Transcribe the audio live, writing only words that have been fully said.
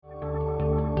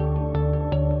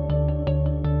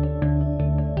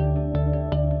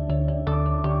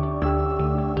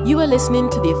You are listening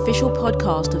to the official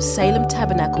podcast of Salem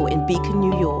Tabernacle in Beacon,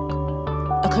 New York,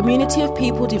 a community of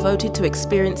people devoted to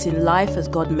experiencing life as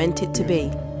God meant it to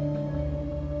be.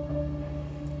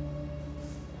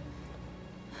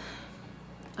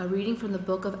 A reading from the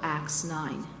book of Acts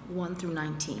 9, 1 through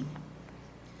 19.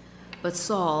 But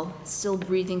Saul, still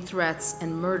breathing threats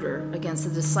and murder against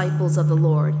the disciples of the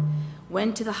Lord,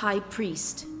 went to the high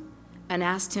priest and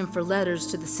asked him for letters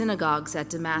to the synagogues at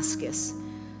Damascus,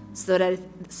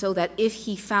 so that if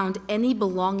he found any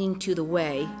belonging to the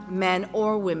way, men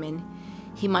or women,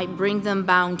 he might bring them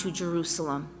bound to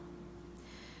Jerusalem.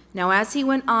 Now as he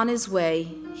went on his way,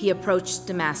 he approached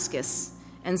Damascus,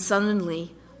 and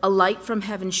suddenly a light from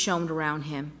heaven shone around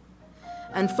him.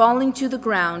 And falling to the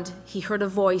ground, he heard a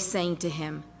voice saying to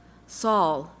him,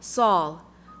 "Saul, Saul,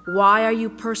 why are you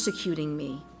persecuting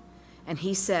me?" And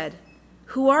he said,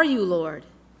 "Who are you, Lord?"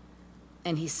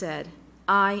 And he said,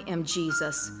 "I am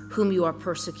Jesus, whom you are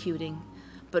persecuting.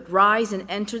 But rise and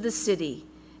enter the city,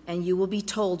 and you will be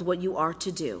told what you are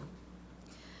to do."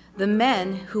 The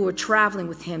men who were traveling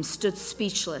with him stood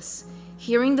speechless,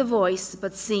 hearing the voice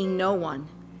but seeing no one.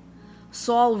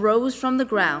 Saul rose from the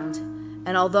ground,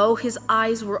 and although his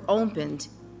eyes were opened,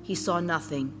 he saw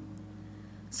nothing.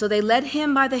 So they led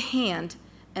him by the hand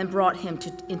and brought him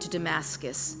into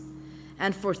Damascus.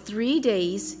 And for 3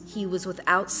 days he was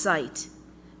without sight,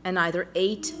 and neither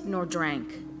ate nor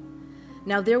drank.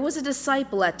 Now there was a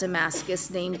disciple at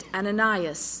Damascus named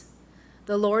Ananias.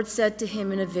 The Lord said to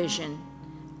him in a vision,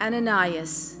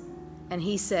 "Ananias." And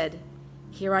he said,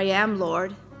 "Here I am,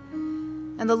 Lord."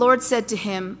 And the Lord said to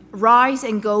him, "Rise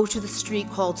and go to the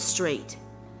street called Straight,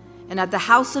 and at the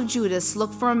house of Judas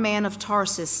look for a man of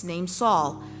Tarsus named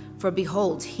Saul, for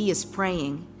behold, he is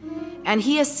praying. And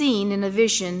he has seen in a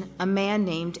vision a man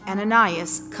named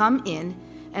Ananias come in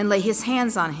and lay his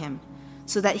hands on him,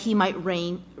 so that he might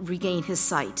regain his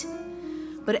sight."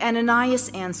 But Ananias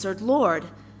answered, "Lord,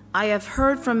 I have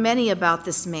heard from many about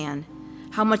this man,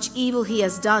 how much evil he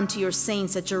has done to your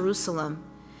saints at Jerusalem.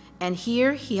 And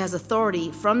here he has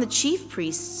authority from the chief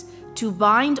priests to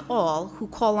bind all who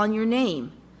call on your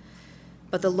name."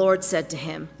 But the Lord said to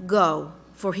him, "Go,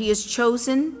 for he is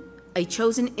a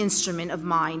chosen instrument of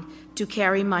mine to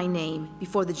carry my name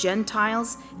before the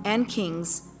Gentiles and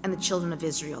kings and the children of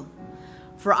Israel.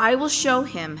 For I will show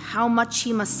him how much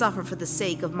he must suffer for the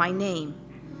sake of my name."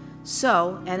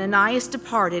 So Ananias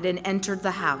departed and entered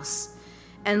the house.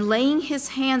 And laying his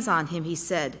hands on him, he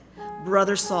said,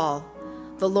 "Brother Saul,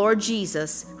 the Lord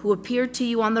Jesus, who appeared to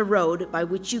you on the road by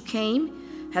which you came,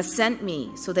 has sent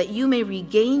me so that you may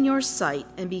regain your sight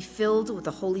and be filled with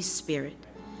the Holy Spirit."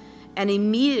 And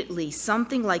immediately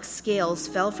something like scales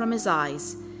fell from his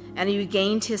eyes, and he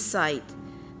regained his sight.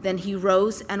 Then he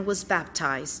rose and was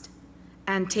baptized.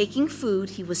 And taking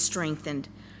food, he was strengthened.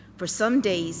 For some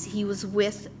days he was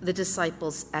with the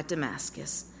disciples at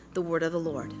Damascus. The word of the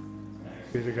Lord.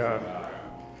 Thanks be to God.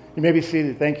 You may be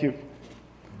seated. Thank you.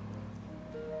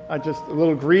 Just a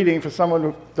little greeting for someone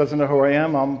who doesn't know who I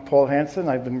am. I'm Paul Hansen.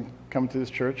 I've been coming to this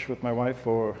church with my wife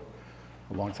for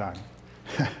a long time.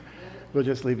 We'll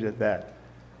just leave it at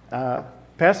that.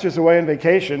 Pastor's away on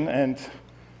vacation, and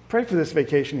pray for this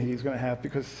vacation he's going to have,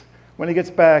 because when he gets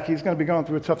back, he's going to be going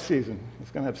through a tough season.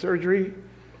 He's going to have surgery.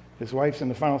 His wife's in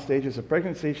the final stages of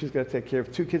pregnancy. She's got to take care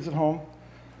of 2 kids at home.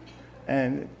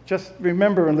 And just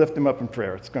remember and lift him up in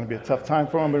prayer. It's going to be a tough time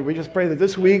for him, but we just pray that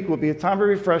this week will be a time of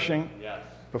refreshing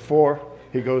before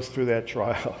he goes through that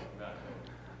trial.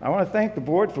 I want to thank the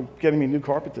board for getting me new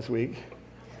carpet this week.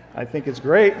 I think it's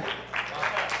great.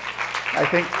 I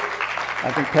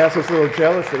think Pastor's a little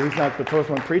jealous that he's not the first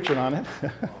one preaching on it.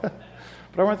 But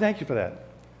I want to thank you for that.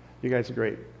 You guys are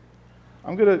great.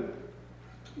 I'm going to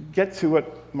get to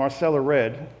what Marcella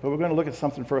read, but we're going to look at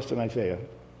something first in Isaiah.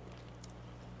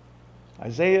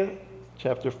 Isaiah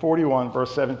chapter 41,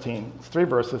 verse 17. It's 3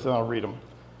 verses, and I'll read them.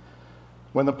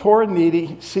 "When the poor and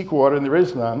needy seek water, and there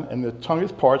is none, and the tongue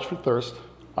is parched for thirst,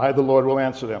 I, the Lord, will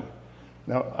answer them."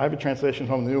 Now, I have a translation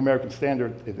from the New American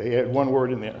Standard. They add one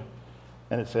word in there,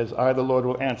 and it says, "I, the Lord,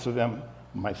 will answer them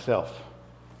myself."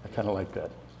 I kind of like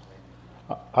that.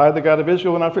 "I, the God of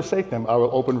Israel, will not forsake them. I will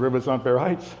open rivers on bare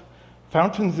heights,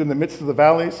 fountains in the midst of the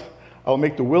valleys. I will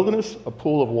make the wilderness a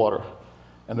pool of water,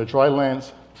 and the dry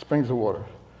lands springs of water.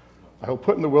 I will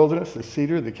put in the wilderness the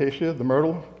cedar, the acacia, the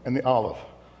myrtle, and the olive.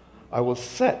 I will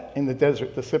set in the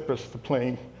desert the cypress, the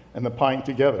plane, and the pine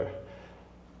together."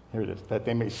 Here it is. "That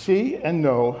they may see and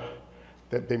know,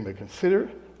 that they may consider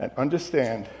and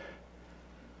understand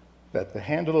that the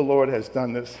hand of the Lord has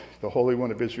done this, the Holy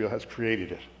One of Israel has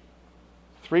created it."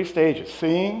 3 stages: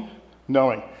 seeing,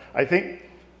 knowing. I think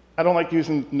I don't like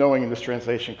using knowing in this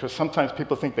translation because sometimes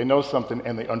people think they know something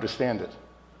and they understand it.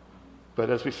 But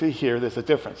as we see here, there's a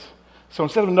difference. So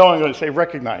instead of knowing, I'm going to say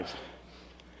recognize.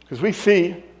 Because we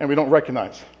see and we don't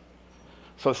recognize.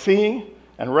 So seeing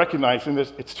and recognizing,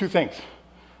 it's two things.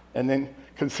 And then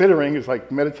considering is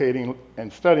like meditating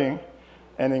and studying.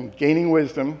 And then gaining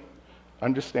wisdom,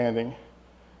 understanding,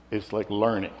 is like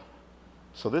learning.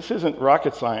 So this isn't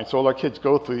rocket science. All our kids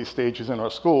go through these stages in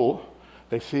our school.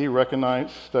 They see,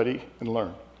 recognize, study, and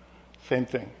learn. Same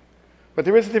thing. But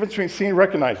there is a difference between seeing and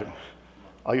recognizing.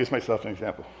 I'll use myself as an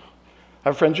example. I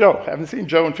have a friend, Joe. I haven't seen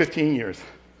Joe in 15 years.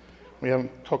 We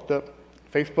haven't hooked up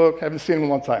Facebook. Haven't seen him in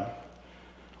a long time.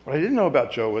 What I didn't know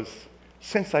about Joe was,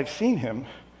 since I've seen him,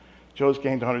 Joe's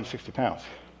gained 160 pounds.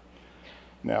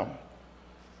 Now,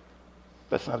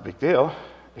 that's not a big deal,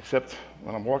 except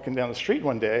when I'm walking down the street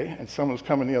one day and someone's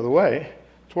coming the other way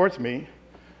towards me,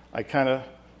 I kind of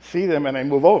see them and I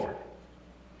move over.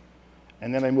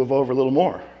 And then I move over a little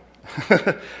more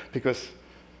because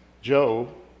Joe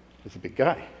is a big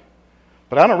guy.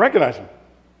 But I don't recognize him.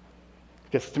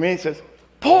 He gets to me and says,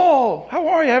 Paul, how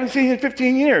are you? I haven't seen you in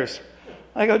 15 years.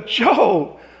 I go,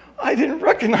 Joe, I didn't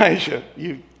recognize you.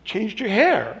 You changed your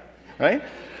hair, right?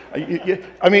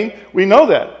 I mean, we know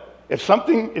that. If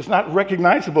something is not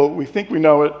recognizable, we think we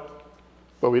know it,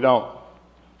 but we don't.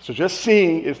 So just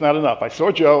seeing is not enough. I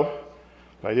saw Joe,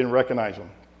 but I didn't recognize him.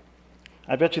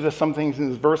 I bet you there's some things in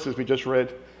these verses we just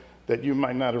read that you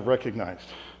might not have recognized.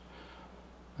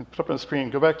 Put up on the screen.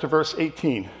 Go back to verse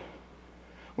 18.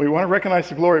 We want to recognize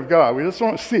the glory of God. We just don't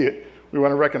want to see it. We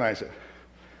want to recognize it.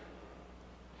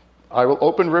 I will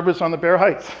open rivers on the bare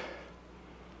heights.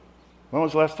 When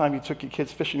was the last time you took your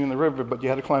kids fishing in the river, but you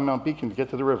had to climb Mount Beacon to get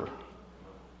to the river?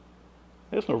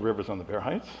 There's no rivers on the bare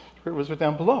heights. The rivers are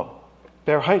down below.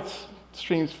 Bare heights,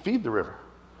 streams feed the river.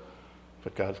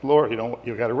 But God's glory,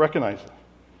 you got to recognize it.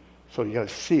 So you got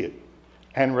to see it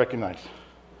and recognize it.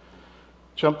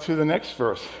 Jump to the next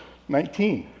verse,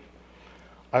 19.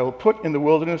 I will put in the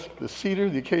wilderness the cedar,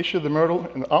 the acacia, the myrtle,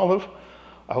 and the olive.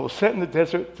 I will set in the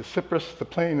desert the cypress, the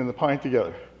plane, and the pine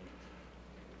together.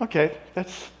 Okay,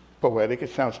 that's poetic. It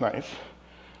sounds nice.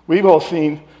 We've all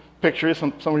seen pictures.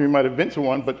 Some of you might have been to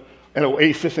one, but an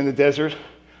oasis in the desert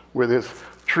where there's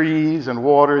trees and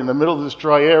water in the middle of this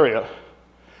dry area.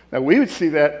 Now, we would see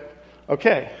that,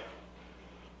 okay.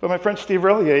 But my friend Steve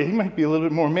Relier, he might be a little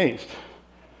bit more amazed.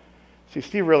 See,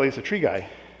 Steve Relier is a tree guy.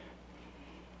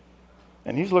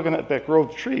 And he's looking at that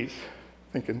grove of trees,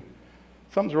 thinking,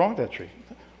 something's wrong with that tree.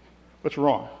 What's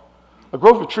wrong? A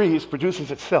grove of trees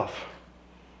produces itself.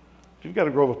 If you've got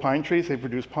a grove of pine trees, they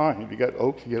produce pine. If you've got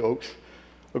oaks, you get oaks.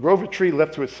 A grove of tree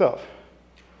left to itself.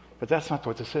 But that's not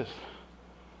what this is.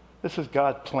 This is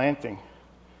God planting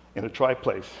in a dry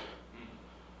place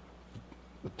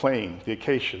the plane, the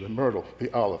acacia, the myrtle,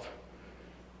 the olive.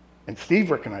 And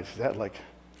Steve recognizes that, like,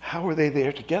 how are they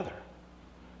there together?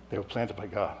 They were planted by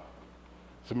God.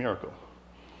 It's a miracle.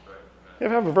 You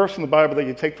ever have a verse in the Bible that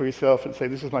you take for yourself and say,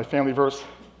 this is my family verse?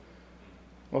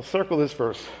 Well, circle this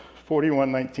verse,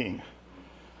 41:19.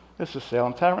 This is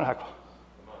Salem Tabernacle.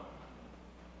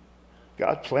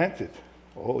 God planted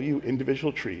all you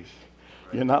individual trees.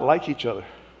 You're not like each other.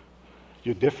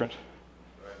 You're different.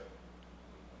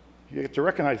 You get to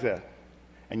recognize that.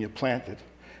 And you're planted.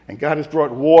 And God has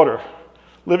brought water,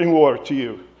 living water to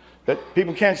you that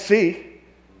people can't see,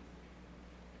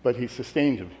 but He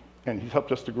sustained you and He's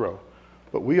helped us to grow.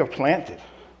 But we are planted.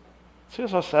 So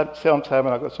here's our Salem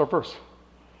Tabernacle. That's our verse.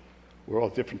 We're all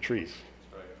different trees.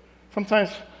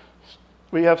 Sometimes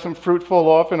we have some fruit fall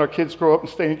off and our kids grow up and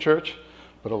stay in church,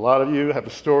 but a lot of you have a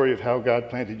story of how God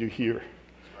planted you here.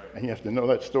 And you have to know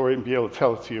that story and be able to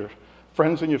tell it to your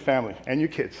friends and your family and your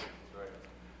kids.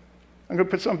 I'm going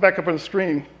to put something back up on the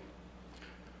screen.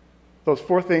 Those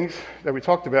 4 things that we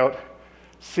talked about: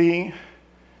 seeing,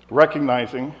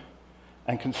 recognizing,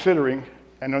 and considering,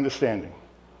 and understanding.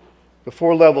 The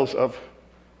 4 levels of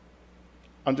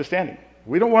understanding.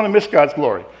 We don't want to miss God's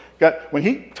glory. God, when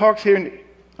He talks here in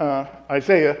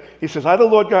Isaiah, He says, I, the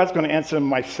Lord God, is going to answer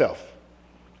myself.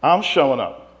 I'm showing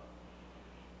up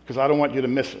because I don't want you to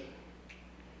miss it.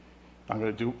 I'm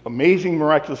going to do amazing,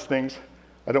 miraculous things.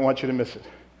 I don't want you to miss it.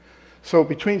 So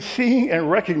between seeing and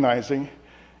recognizing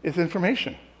is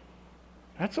information.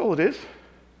 That's all it is.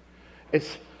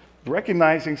 It's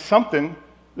recognizing something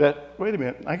that, wait a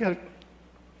minute,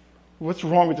 what's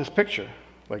wrong with this picture?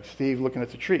 Like Steve looking at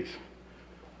the trees.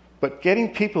 But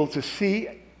getting people to see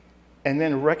and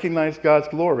then recognize God's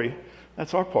glory,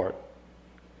 that's our part.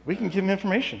 We can give them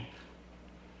information.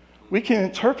 We can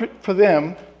interpret for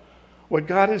them what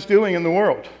God is doing in the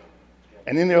world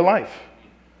and in their life.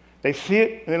 They see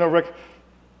it and they don't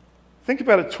Think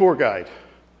about a tour guide.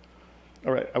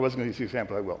 All right, I wasn't going to use the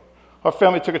example, I will. Our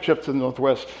family took a trip to the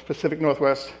Northwest, Pacific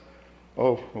Northwest,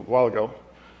 a while ago.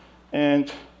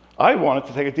 And I wanted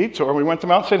to take a detour, and we went to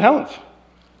Mount St. Helens.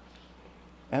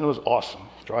 And it was awesome,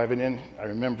 driving in. I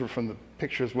remember from the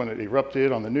pictures when it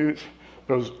erupted on the news.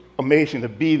 But it was amazing to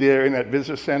be there in that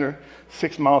visitor center,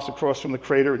 6 miles across from the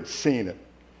crater, and seeing it.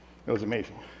 It was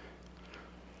amazing.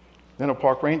 Then a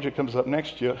park ranger comes up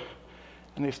next to you,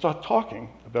 and they start talking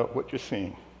about what you're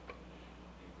seeing.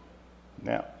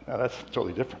 Now that's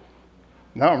totally different.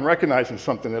 Now I'm recognizing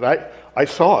something that I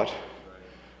saw it,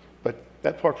 but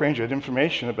that park ranger had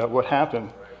information about what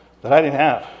happened that I didn't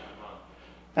have.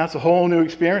 Now it's a whole new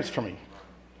experience for me.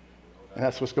 And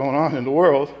that's what's going on in the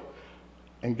world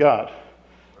and God.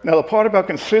 Now the part about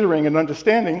considering and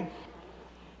understanding,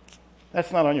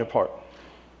 that's not on your part.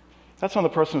 That's on the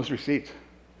person who's received.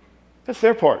 That's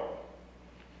their part.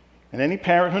 And any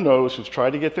parent who knows, who's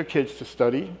tried to get their kids to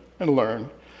study and learn,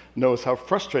 knows how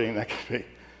frustrating that can be,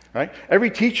 right? Every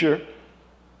teacher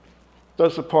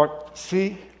does the part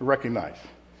see, recognize,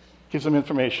 gives them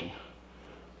information.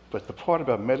 But the part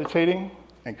about meditating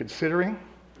and considering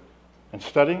and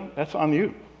studying, that's on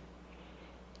you.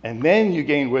 And then you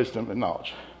gain wisdom and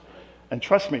knowledge. And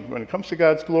trust me, when it comes to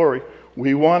God's glory,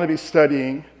 we want to be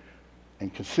studying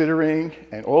and considering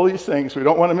and all these things. We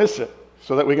don't want to miss it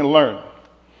so that we can learn.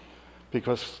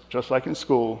 Because just like in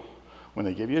school, when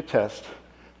they give you a test,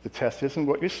 the test isn't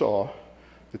what you saw,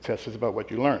 the test is about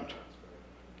what you learned.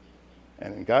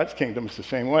 And in God's kingdom, it's the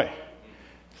same way.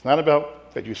 It's not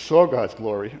about that you saw God's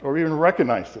glory or even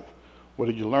recognized it. What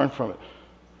did you learn from it?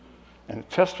 And the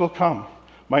test will come.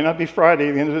 Might not be Friday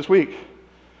at the end of this week,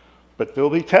 but there'll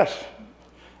be tests.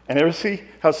 And ever see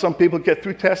how some people get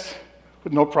through tests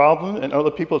with no problem and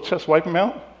other people just wipe them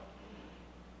out?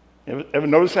 Ever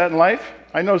notice that in life?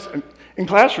 I notice in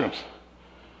classrooms.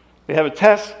 They have a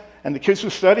test, and the kids who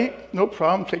study, no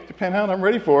problem, take the pen out, I'm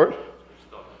ready for it.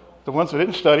 The ones who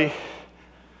didn't study,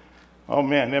 oh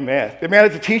man, they're mad. They're mad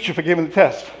at the teacher for giving the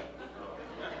test.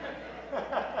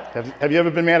 Have you ever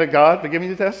been mad at God for giving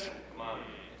you the test? Come on,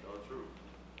 tell the truth.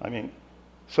 I mean,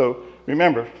 so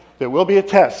remember, there will be a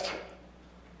test.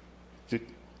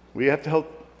 We have to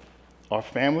help our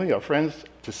family, our friends,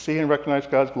 to see and recognize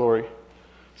God's glory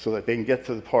so that they can get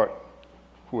to the part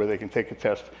where they can take a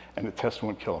test and the test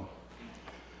won't kill them.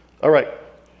 All right,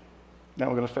 now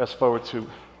we're going to fast forward to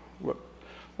what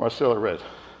Marcella read.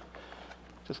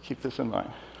 Just keep this in mind.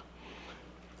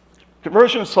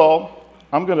 Conversion of Saul,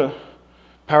 I'm going to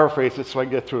paraphrase it so I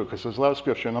can get through it because there's a lot of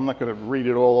scripture and I'm not going to read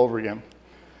it all over again.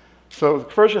 So the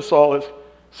conversion of Saul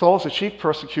is the chief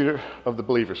persecutor of the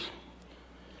believers.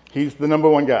 He's the number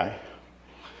one guy.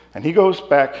 And he goes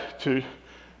back to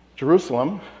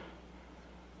Jerusalem,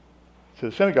 to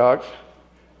the synagogues,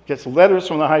 gets letters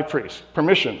from the high priest,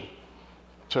 permission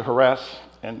to harass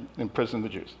and imprison the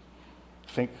Jews.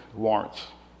 Think warrants,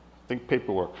 think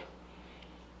paperwork.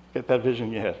 Get that vision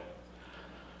in your head.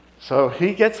 So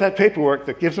he gets that paperwork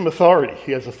that gives him authority.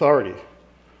 He has authority.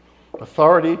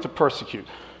 Authority to persecute.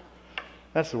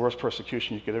 That's the worst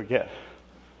persecution you could ever get.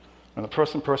 When the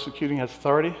person persecuting has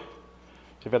authority,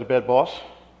 they've had a bad boss,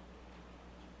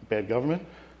 bad government,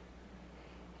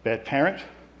 bad parent,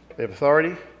 they have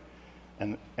authority,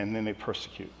 and then they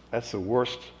persecute. That's the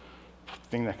worst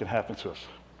thing that could happen to us.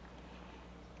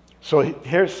 So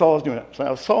here's Saul is doing it. So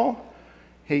now Saul,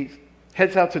 he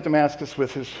heads out to Damascus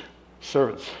with his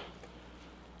servants.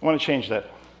 I want to change that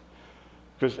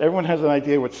because everyone has an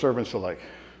idea what servants are like,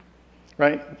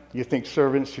 right? You think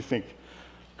servants, you think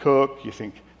cook, you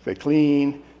think they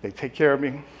clean, they take care of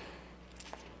me.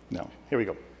 No, here we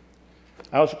go.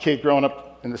 I was a kid growing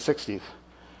up in the 60s,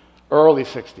 early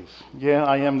 60s. Yeah,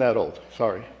 I am that old,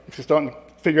 sorry. If you're starting to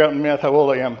figure out in math how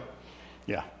old I am,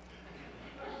 yeah.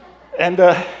 And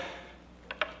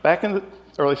back in the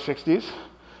early 60s,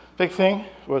 big thing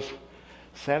was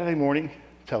Saturday morning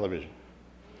television.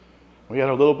 We had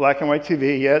a little black and white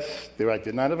TV, yes, I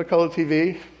did not have a color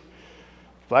TV,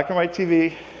 black and white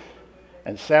TV,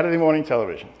 and Saturday morning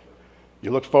television.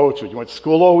 You looked forward to it. You went to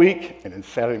school all week, and then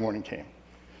Saturday morning came.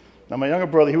 Now, my younger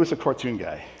brother, he was a cartoon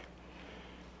guy.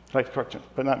 He liked cartoons,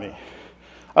 but not me.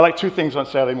 I like two things on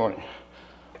Saturday morning.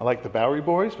 I like the Bowery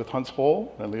Boys with Hunts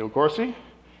Hall and Leo Gorcey,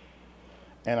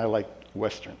 and I like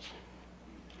Westerns.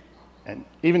 And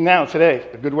even now, today,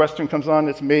 a good Western comes on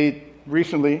that's made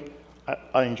recently,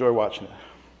 I enjoy watching it.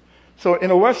 So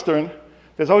in a Western,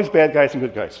 there's always bad guys and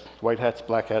good guys. White hats,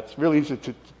 black hats, really easy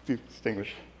to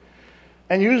distinguish.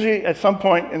 And usually at some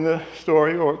point in the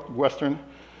story or Western,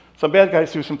 some bad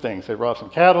guys do some things. They rob some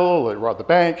cattle, or they rob the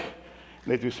bank,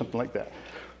 and they do something like that.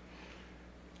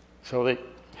 So they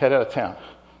head out of town.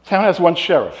 Town has one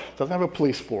sheriff. Doesn't have a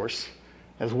police force.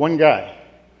 Has one guy.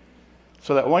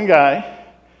 So that one guy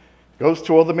goes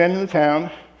to all the men in the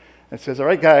town and says, all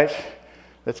right, guys,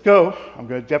 let's go. I'm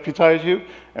going to deputize you,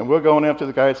 and we're going after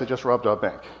the guys that just robbed our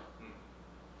bank.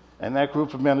 And that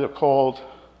group of men are called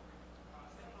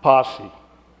posse,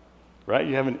 right?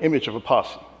 You have an image of a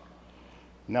posse.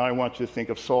 Now I want you to think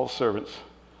of Saul's servants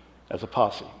as a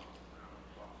posse.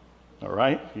 All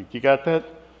right? You got that?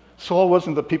 Saul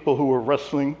wasn't the people who were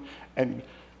wrestling and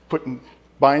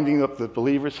binding up the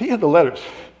believers. He had the letters.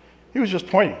 He was just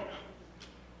pointing.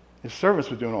 His servants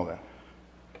were doing all that.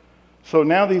 So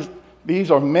now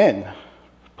these are men,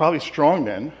 probably strong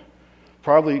men,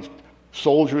 probably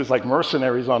soldiers like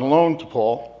mercenaries on loan to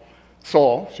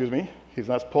Saul, excuse me. He's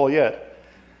not Paul yet.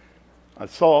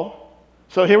 That's Saul.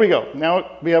 So here we go.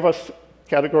 Now we have our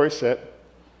category set.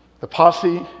 The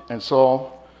posse and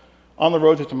Saul on the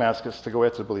road to Damascus to go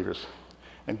after the believers.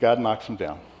 And God knocks them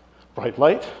down. Bright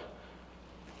light,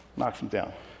 knocks them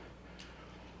down.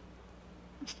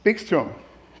 Speaks to him.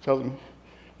 Tells him,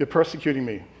 you're persecuting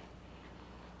me.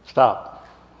 Stop.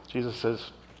 Jesus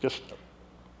says, just.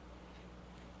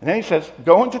 And then he says,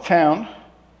 go into town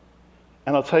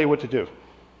and I'll tell you what to do.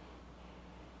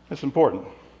 It's important.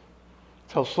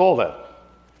 Tell Saul that.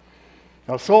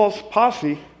 Now Saul's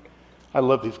posse, I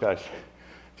love these guys.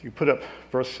 If you put up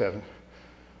verse 7.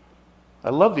 I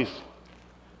love these.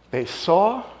 They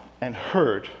saw and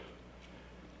heard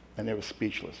and they were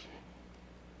speechless.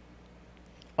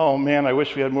 Oh man, I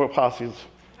wish we had more posses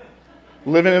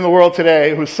living in the world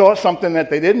today who saw something that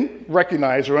they didn't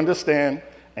recognize or understand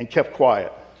and kept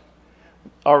quiet.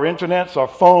 Our internets, our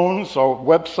phones, our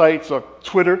websites, our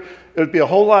Twitter, it would be a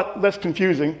whole lot less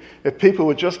confusing if people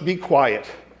would just be quiet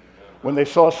when they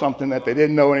saw something that they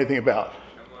didn't know anything about.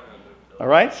 All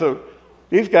right? So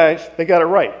these guys, they got it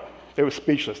right. They were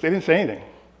speechless. They didn't say anything.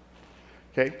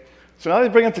 Okay? So now they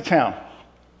bring him to town.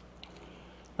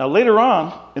 Now later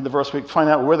on in the verse, we find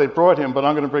out where they brought him, but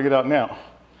I'm going to bring it out now.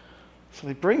 So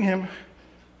they bring him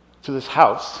to this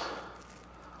house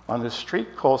on this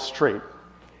street called Straight.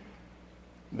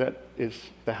 That is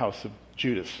the house of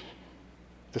Judas,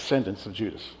 descendants of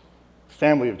Judas,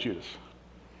 family of Judas.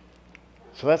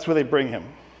 So that's where they bring him.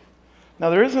 Now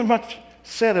there isn't much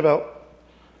said about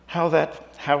how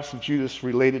that house of Judas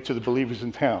related to the believers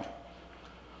in town.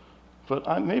 But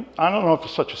I don't know if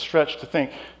it's such a stretch to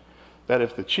think that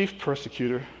if the chief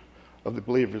persecutor of the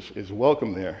believers is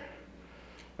welcome there,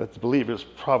 that the believers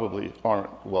probably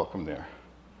aren't welcome there.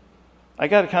 I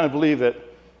got to kind of believe that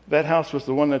that house was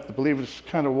the one that the believers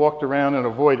kind of walked around and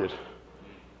avoided.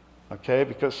 Okay?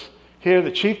 Because here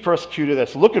the chief persecutor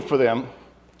that's looking for them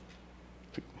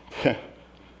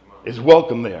is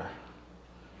welcome there.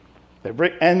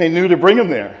 And they knew to bring him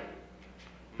there.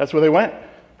 That's where they went.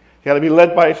 He had to be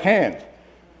led by his hand.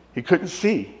 He couldn't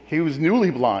see. He was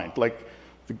newly blind, like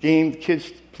the game the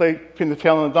kids play Pin the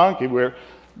Tail on the Donkey, where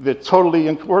they're totally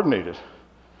uncoordinated.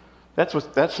 That's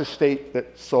the state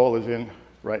that Saul is in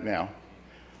right now.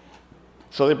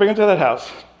 So they bring him to that house,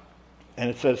 and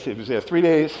it says he was there 3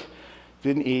 days,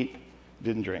 didn't eat,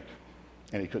 didn't drink,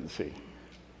 and he couldn't see.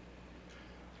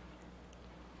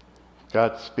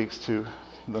 God speaks to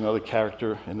another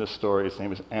character in this story. His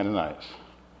name is Ananias.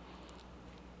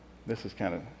 This is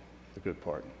kind of the good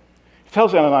part. He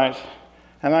tells Ananias,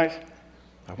 I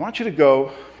want you to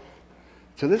go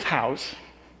to this house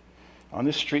on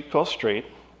this street called Straight.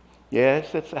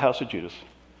 Yes, that's the house of Judas.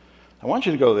 I want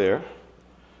you to go there,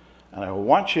 and I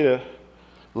want you to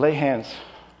lay hands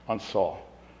on Saul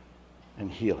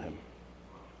and heal him.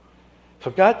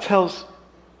 So God tells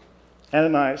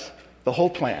Ananias the whole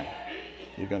plan.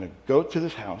 You're going to go to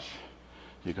this house,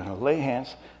 you're going to lay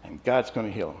hands, and God's going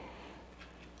to heal him.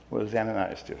 What does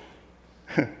Ananias do?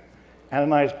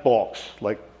 Ananias balks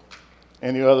like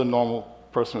any other normal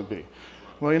person would be.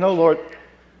 Well, you know, Lord,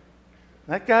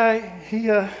 that guy, he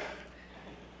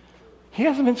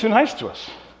hasn't been too nice to us.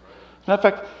 Matter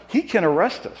of fact, he can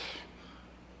arrest us.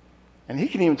 And he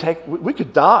can even we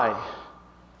could die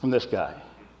from this guy.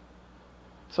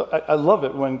 So I love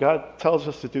it when God tells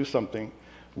us to do something,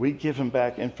 we give him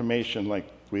back information like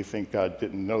we think God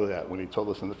didn't know that when he told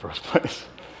us in the first place.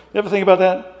 You ever think about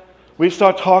that? We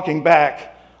start talking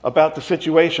back about the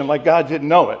situation like God didn't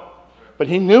know it. But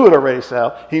he knew it already,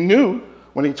 Sal. He knew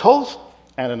when he told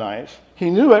Ananias, he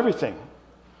knew everything.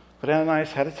 But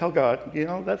Ananias had to tell God, you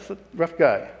know, that's a rough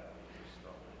guy.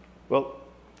 Well,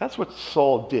 that's what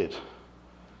Saul did.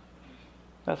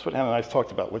 That's what Ananias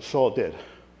talked about, what Saul did.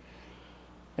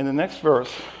 In the next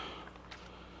verse,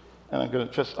 and I'm going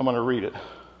to read it.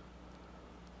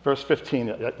 Verse 15,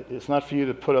 it's not for you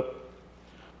to put up,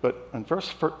 but in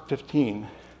verse 15,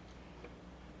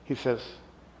 he says,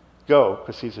 go,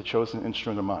 because he's a chosen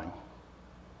instrument of mine.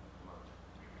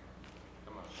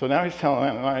 So now he's telling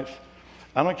Ananias,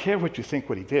 I don't care what you think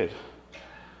what he did.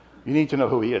 You need to know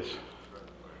who he is.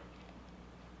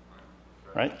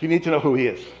 Right? You need to know who he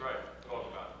is.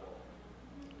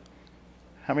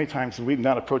 How many times have we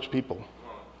not approached people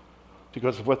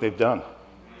because of what they've done?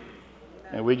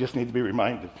 And we just need to be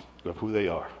reminded of who they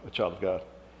are, a child of God.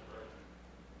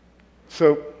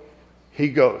 So he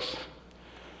goes.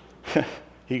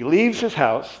 He leaves his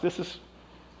house. This is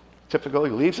typical.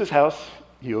 He leaves his house.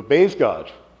 He obeys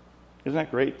God. Isn't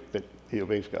that great that he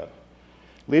obeys God?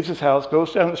 Leaves his house,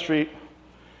 goes down the street,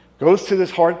 goes to this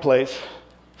hard place,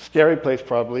 scary place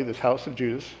probably, this house of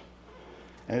Judas,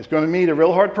 and he's going to meet a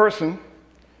real hard person.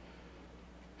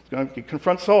 He's going to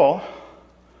confront Saul.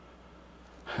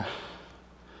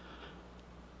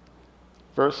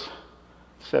 Verse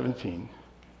 17.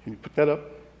 Can you put that up?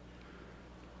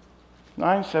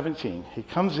 9:17. He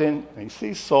comes in and he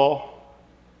sees Saul,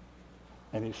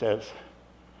 and he says,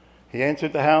 he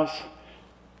entered the house,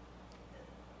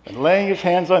 and laying his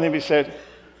hands on him, he said,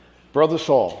 Brother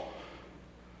Saul.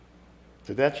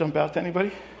 Did that jump out to anybody?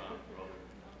 It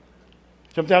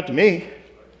jumped out to me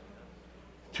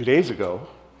 2 days ago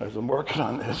as I'm working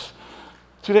on this.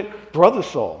 Brother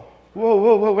Saul.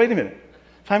 Whoa, wait a minute.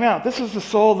 Time out. This is the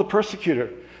Saul, the persecutor.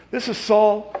 This is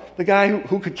Saul, the guy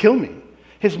who could kill me.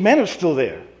 His men are still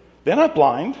there. They're not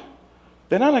blind.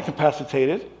 They're not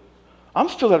incapacitated. I'm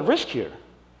still at risk here.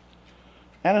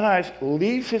 Ananias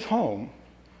leaves his home,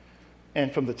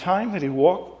 and from the time that he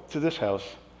walked to this house,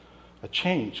 a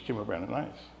change came over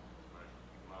Ananias.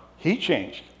 He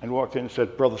changed and walked in and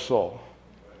said, Brother Saul.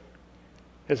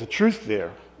 There's a truth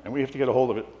there, and we have to get a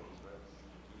hold of it.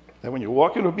 That when you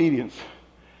walk in obedience,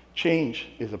 change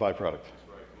is a byproduct.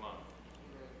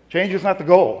 Change is not the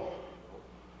goal.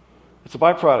 It's a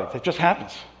byproduct. It just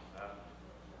happens.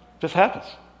 It just happens.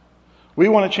 We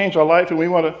want to change our life, and we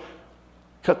want to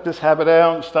cut this habit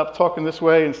out and stop talking this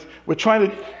way. And we're trying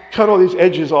to cut all these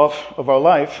edges off of our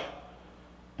life,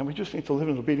 and we just need to live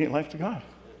an obedient life to God.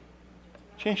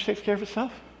 Change takes care of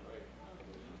itself.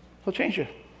 He'll change you.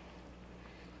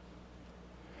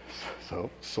 So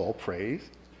Saul prays.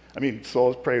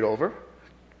 Saul's prayed over,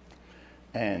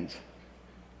 and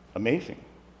amazing.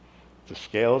 The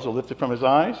scales are lifted from his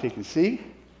eyes. He can see.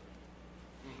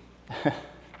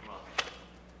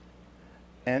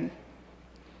 And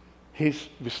he's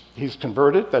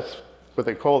converted. That's what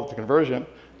they call it, the conversion.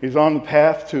 He's on the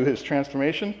path to his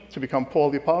transformation to become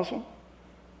Paul the Apostle.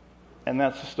 And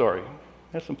that's the story.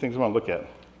 There's some things I want to look at.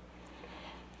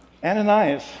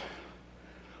 Ananias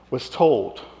was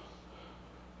told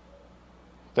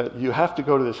that you have to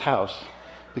go to this house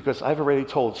because I've already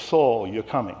told Saul you're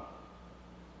coming.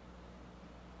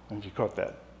 And you caught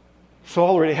that.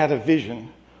 Saul already had a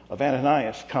vision of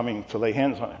Ananias coming to lay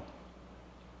hands on him.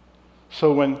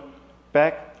 So when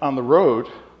back on the road,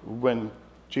 when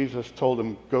Jesus told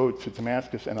him, go to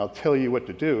Damascus and I'll tell you what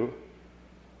to do,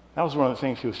 that was one of the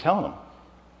things he was telling him.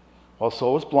 While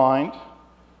Saul was blind,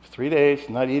 for 3 days,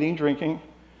 not eating, drinking,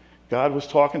 God was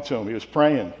talking to him. He was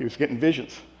praying. He was getting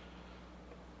visions.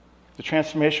 The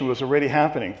transformation was already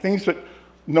happening. Things that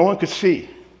no one could see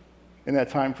in that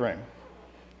time frame.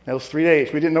 That was 3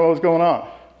 days. We didn't know what was going on.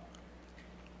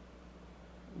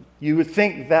 You would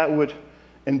think that would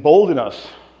embolden us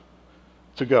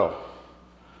to go.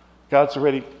 God's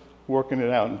already working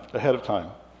it out ahead of time.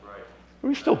 Right.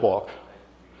 We still balk.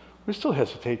 We still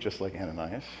hesitate just like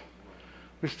Ananias.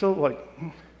 We still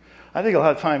I think a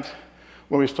lot of times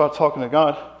when we start talking to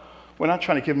God, we're not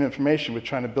trying to give him information, we're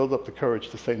trying to build up the courage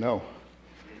to say no.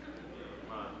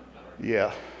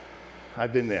 Yeah,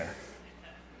 I've been there.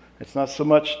 It's not so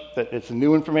much that it's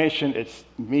new information, it's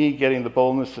me getting the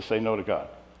boldness to say no to God.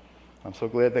 I'm so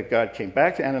glad that God came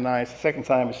back to Ananias the second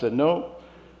time and said, no,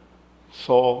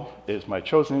 Saul is my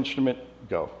chosen instrument,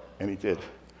 go. And he did.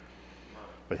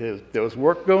 But there was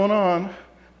work going on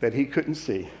that he couldn't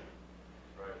see.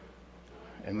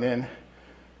 And then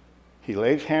he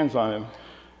laid hands on him,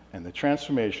 and the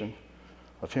transformation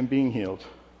of him being healed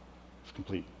is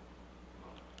complete.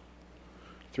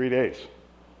 3 days.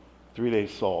 3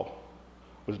 days Saul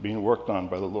was being worked on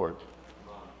by the Lord.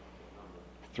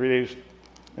 3 days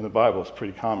in the Bible is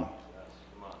pretty common.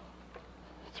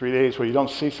 3 days where you don't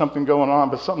see something going on,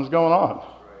 but something's going on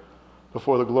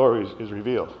before the glory is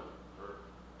revealed.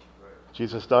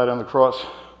 Jesus died on the cross,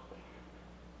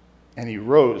 and he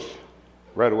rose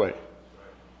right away.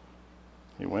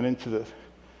 He went into the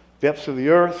depths of the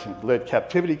earth and led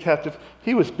captivity captive.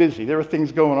 He was busy. There were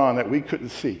things going on that we couldn't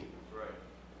see.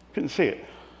 Couldn't see it.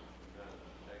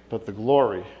 But the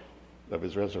glory of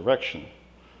his resurrection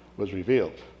was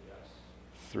revealed.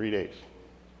 3 days.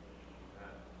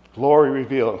 Glory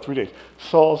revealed in 3 days.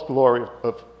 Saul's glory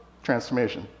of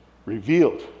transformation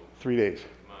revealed 3 days.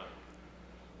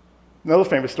 Another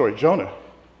famous story, Jonah.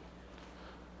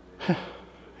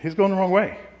 He's going the wrong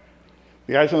way.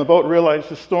 The guys on the boat realize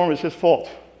the storm is his fault.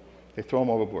 They throw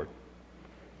him overboard.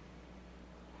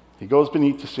 He goes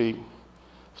beneath the sea.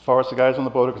 As far as the guys on the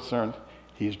boat are concerned,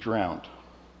 he's drowned.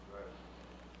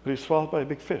 But he's swallowed by a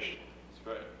big fish.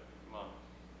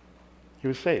 He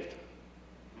was saved.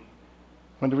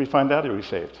 When did we find out he was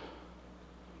saved?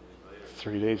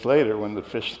 3 days later, when the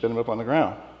fish spit him up on the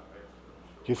ground.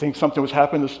 Do you think something was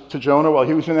happening to Jonah while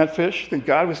he was in that fish? Think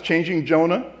God was changing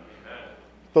Jonah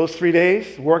those 3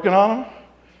 days, working on him?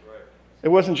 It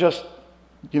wasn't just,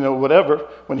 whatever.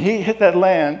 When he hit that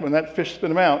land, when that fish spit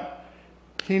him out,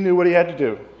 he knew what he had to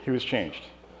do. He was changed.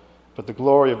 But the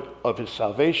glory of his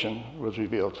salvation was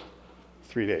revealed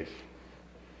 3 days.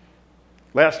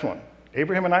 Last one,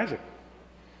 Abraham and Isaac.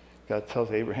 God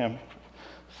tells Abraham,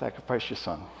 sacrifice your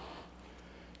son.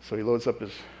 So he loads up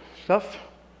his stuff,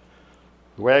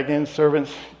 wagons,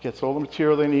 servants, gets all the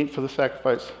material they need for the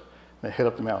sacrifice, and they head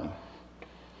up the mountain.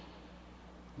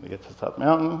 When they get to the top of the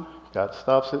mountain, God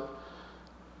stops it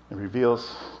and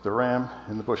reveals the ram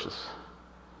in the bushes.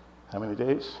 How many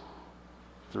days?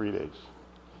 3 days.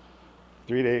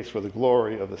 3 days for the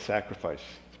glory of the sacrifice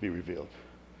to be revealed.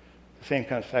 The same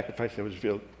kind of sacrifice that was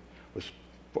revealed was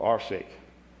for our sake.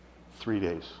 3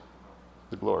 days.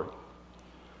 The glory.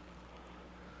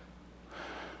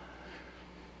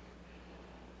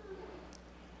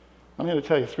 I'm going to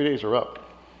tell you 3 days are up.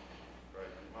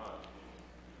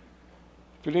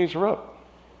 3 days are up.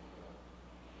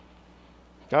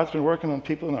 God's been working on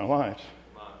people in our lives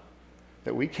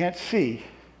that we can't see,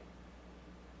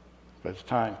 but it's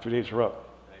time. 3 days are up.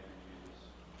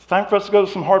 It's time for us to go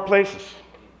to some hard places.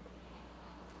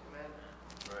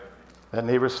 That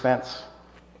neighbor's fence.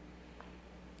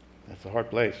 That's a hard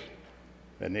place.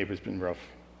 That neighbor's been rough.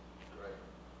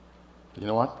 But you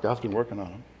know what? God's been working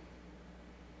on them.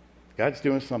 God's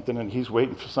doing something, and he's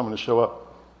waiting for someone to show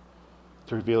up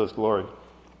to reveal his glory.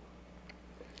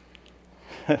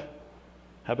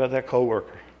 How about that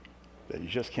coworker that you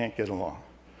just can't get along?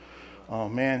 Oh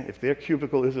man, if their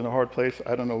cubicle isn't a hard place,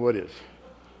 I don't know what is.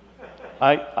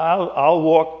 I'll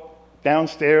walk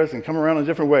downstairs and come around a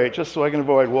different way just so I can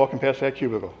avoid walking past that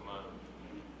cubicle.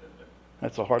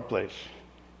 That's a hard place.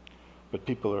 But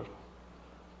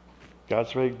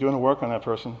God's really doing a work on that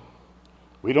person.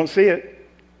 We don't see it.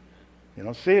 You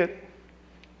don't see it,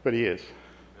 but he is.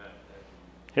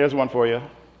 Here's one for you.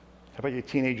 How about your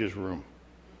teenager's room?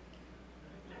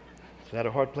 Is that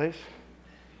a hard place?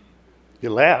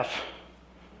 You laugh,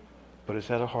 but is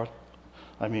that a hard?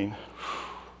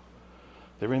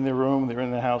 They're in their room, they're in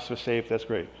their house, they're safe, that's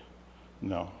great.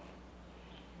 No.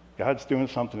 God's doing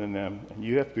something in them, and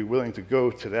you have to be willing to go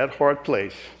to that hard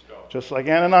place, just like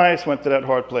Ananias went to that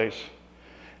hard place,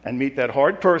 and meet that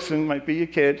hard person, might be your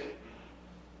kid,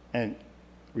 and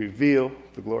reveal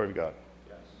the glory of God.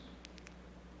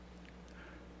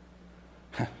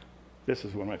 Yes. This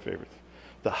is one of my favorites.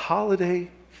 The holiday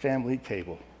family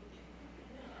table.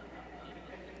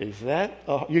 Is that,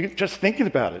 you're just thinking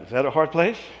about it, is that a hard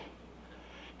place?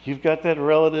 You've got that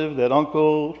relative, that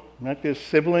uncle, not this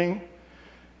sibling,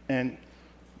 and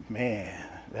man,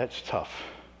 that's tough.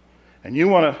 And you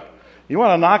want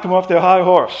to knock them off their high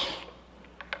horse.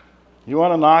 You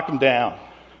want to knock them down.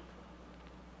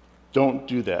 Don't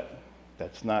do that.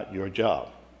 That's not your job.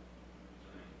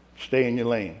 Stay in your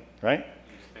lane, right?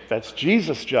 That's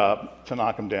Jesus' job to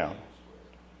knock them down.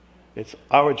 It's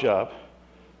our job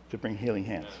to bring healing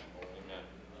hands.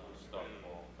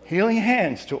 Healing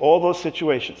hands to all those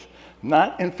situations.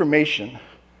 Not information,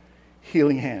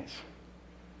 healing hands.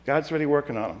 God's already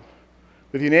working on them.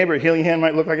 With your neighbor, a healing hand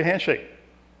might look like a handshake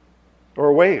or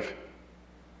a wave.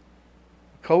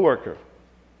 A coworker,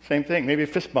 same thing, maybe a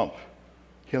fist bump.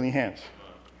 Healing hands.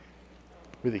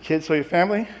 With your kids or your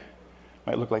family,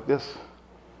 might look like this.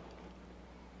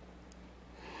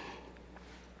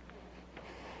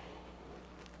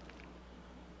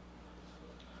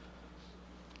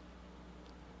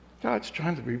 God's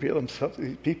trying to reveal himself to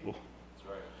these people. That's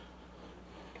right.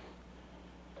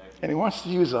 And he wants to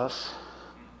use us.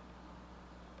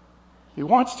 He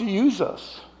wants to use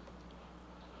us.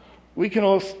 We can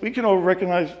all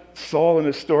recognize Saul in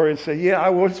his story and say, yeah, I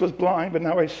once was blind, but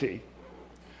now I see.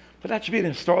 But that should be an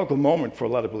historical moment for a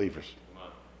lot of believers.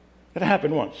 It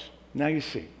happened once. Now you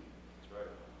see. That's right.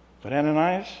 But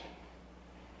Ananias,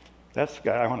 that's the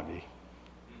guy I want to be.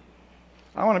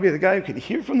 I want to be the guy who can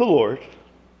hear from the Lord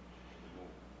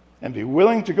and be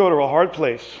willing to go to a hard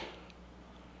place,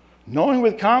 knowing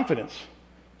with confidence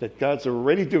that God's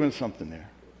already doing something there.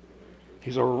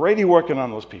 He's already working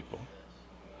on those people.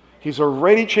 He's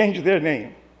already changed their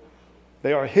name.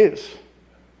 They are his.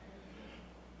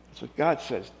 That's what God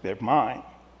says. They're mine.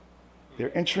 Their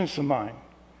interests are mine.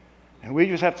 And we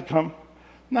just have to come,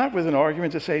 not with an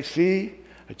argument, to say, see,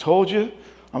 I told you,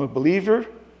 I'm a believer.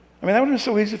 I mean, that would have been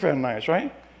so easy for Ananias,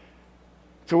 right?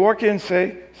 To walk in and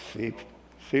say,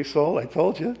 see, Saul, I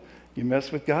told you. You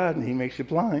mess with God and he makes you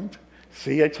blind.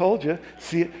 See, I told you.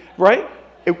 See, right?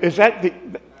 Is that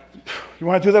you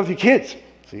want to do that with your kids?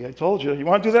 See, I told you. You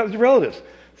want to do that with your relatives?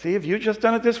 See, if you just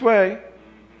done it this way,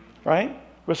 right?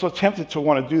 We're so tempted to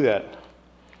want to do that.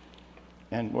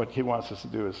 And what he wants us to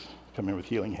do is come in with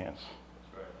healing hands.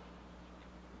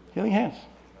 Healing hands.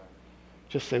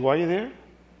 Just say, while you're there,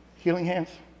 healing hands,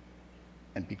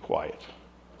 and be quiet.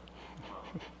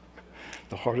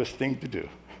 The hardest thing to do,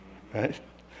 right?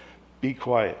 Be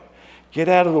quiet. Get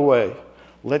out of the way.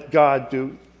 Let God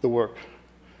do the work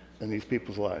in these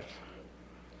people's lives.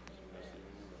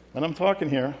 When I'm talking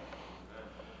here,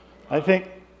 I think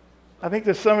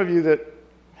there's some of you that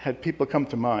had people come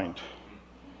to mind.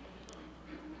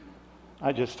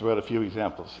 I just threw out a few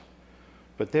examples,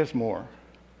 but there's more.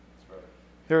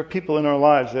 There are people in our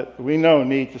lives that we know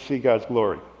need to see God's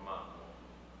glory.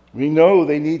 We know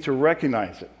they need to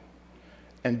recognize it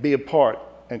and be a part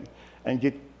and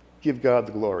give God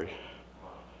the glory.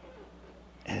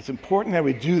 And it's important that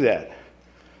we do that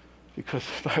because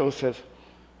the Bible says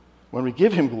when we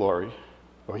give him glory,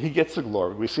 or he gets the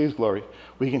glory, we see his glory,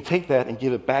 we can take that and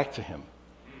give it back to him.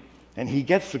 And he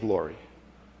gets the glory.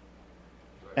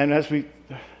 And as we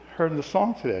heard in the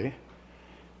song today,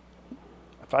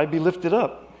 if I be lifted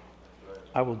up,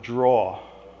 I will draw.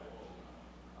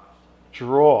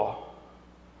 Draw.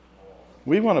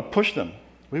 We want to push them.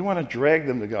 We want to drag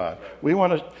them to God. We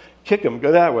want to kick them,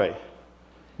 go that way.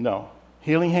 No.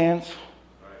 Healing hands,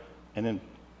 and then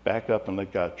back up and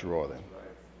let God draw them.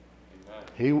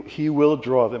 He will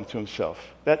draw them to himself.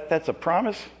 That's a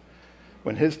promise.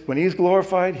 When he's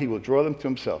glorified, he will draw them to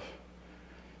himself.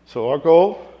 So our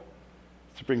goal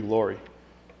is to bring glory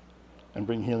and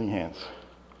bring healing hands.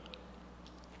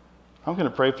 I'm going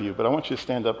to pray for you, but I want you to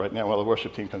stand up right now while the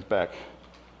worship team comes back.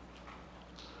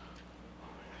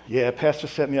 Yeah, Pastor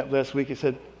set me up last week. He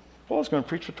said, Paul's going to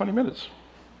preach for 20 minutes.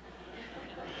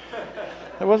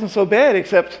 It wasn't so bad,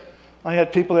 except I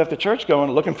had people after church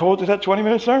going, looking forward to that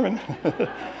 20-minute sermon.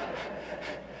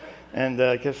 And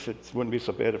I guess it wouldn't be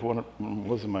so bad if one of them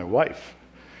wasn't my wife.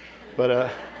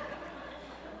 But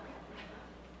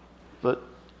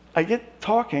I get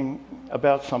talking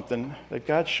about something that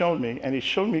God showed me, and he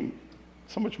showed me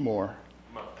so much more.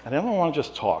 And I don't want to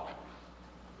just talk.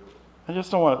 I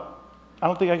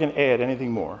don't think I can add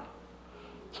anything more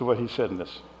to what he said in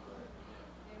this.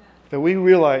 That we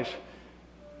realize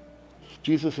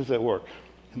Jesus is at work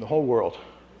in the whole world.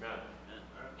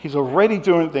 He's already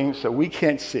doing things that we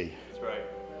can't see.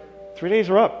 3 days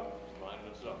are up.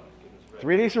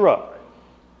 3 days are up.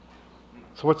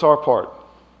 So what's our part?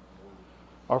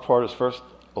 Our part is first,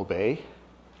 obey.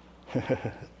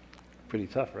 Pretty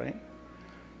tough, right?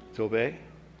 To obey.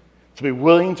 To be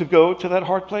willing to go to that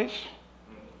hard place.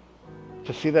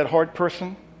 To see that hard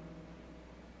person.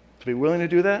 To be willing to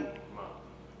do that.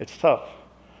 It's tough.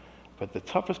 But the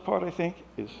toughest part, I think,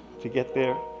 is to get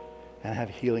there and have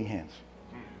healing hands.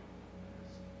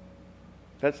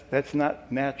 That's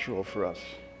not natural for us.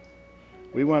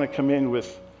 We want to come in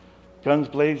with guns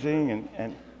blazing,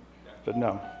 but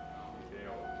no.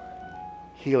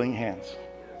 Healing hands.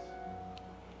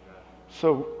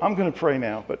 So I'm going to pray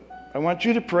now, but I want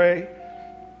you to pray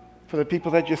for the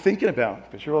people that you're thinking about,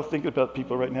 because you're all thinking about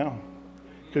people right now.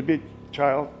 Could be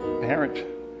child, parent,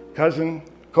 cousin,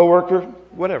 coworker,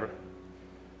 whatever.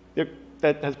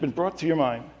 That has been brought to your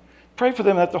mind. Pray for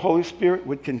them that the Holy Spirit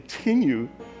would continue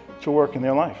to work in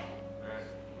their life.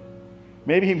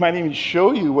 Maybe he might even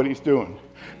show you what he's doing.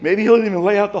 Maybe he'll even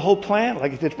lay out the whole plan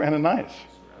like he did for Ananias.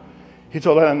 He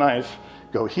told Ananias,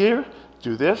 go here,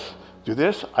 do this,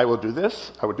 I will do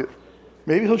this, I will do.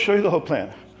 Maybe he'll show you the whole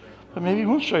plan. But maybe he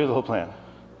won't show you the whole plan.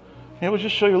 Maybe he'll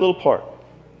just show you a little part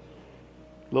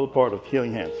of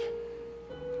healing hands.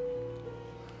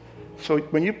 So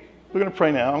we're going to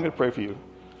pray now. I'm going to pray for you.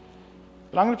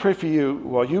 But I'm going to pray for you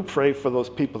while you pray for those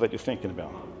people that you're thinking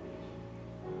about.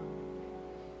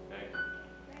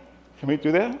 Can we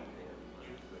do that?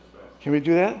 Can we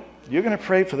do that? You're going to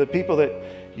pray for the people that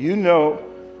you know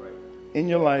in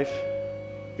your life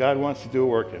God wants to do a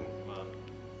work in.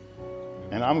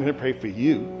 And I'm going to pray for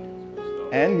you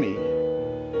and me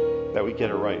that we get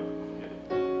it right.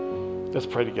 Let's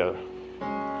pray together.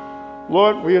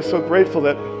 Lord, we are so grateful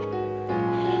that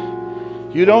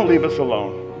You don't leave us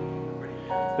alone.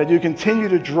 That you continue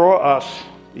to draw us,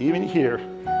 even here,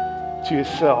 to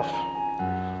yourself.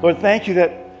 Lord, thank you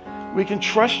that we can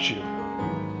trust you.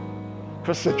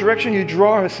 Because the direction you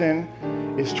draw us in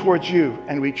is towards you.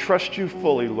 And we trust you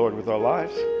fully, Lord, with our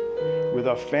lives, with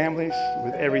our families,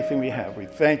 with everything we have. We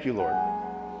thank you, Lord.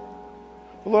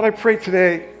 But Lord, I pray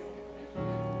today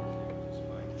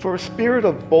for a spirit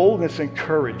of boldness and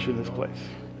courage in this place.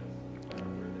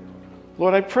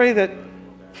 Lord, I pray that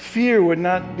fear would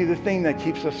not be the thing that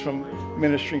keeps us from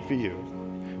ministering for you.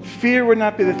 Fear would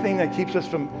not be the thing that keeps us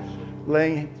from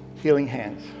laying healing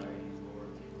hands.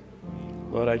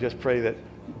 Lord, I just pray that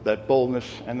that boldness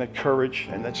and that courage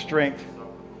and that strength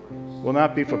will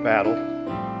not be for battle.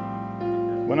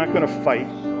 We're not going to fight.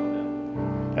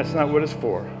 That's not what it's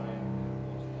for.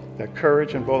 That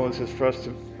courage and boldness is for us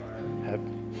to have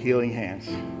healing hands.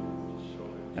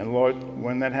 And Lord,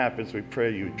 when that happens, we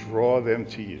pray you draw them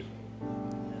to you.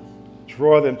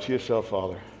 Draw them to yourself,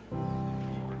 Father.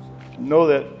 Know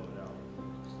that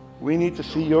we need to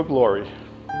see your glory.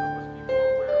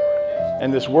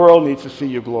 And this world needs to see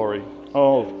your glory.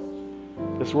 Oh,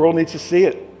 this world needs to see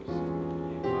it.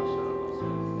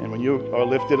 And when you are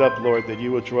lifted up, Lord, that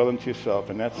you will draw them to yourself.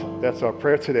 And that's our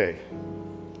prayer today.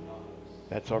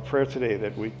 That's our prayer today,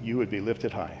 that you would be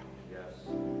lifted high.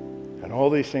 And all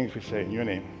these things we say in your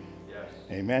name.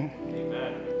 Amen.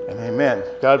 Amen. And amen.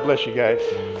 God bless you guys.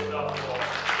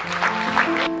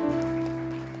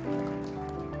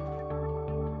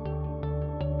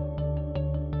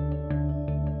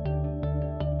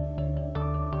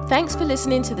 Thanks for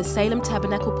listening to the Salem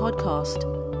Tabernacle podcast.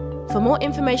 For more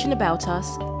information about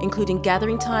us, including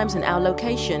gathering times and our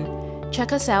location,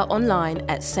 check us out online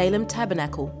at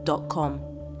salemtabernacle.com.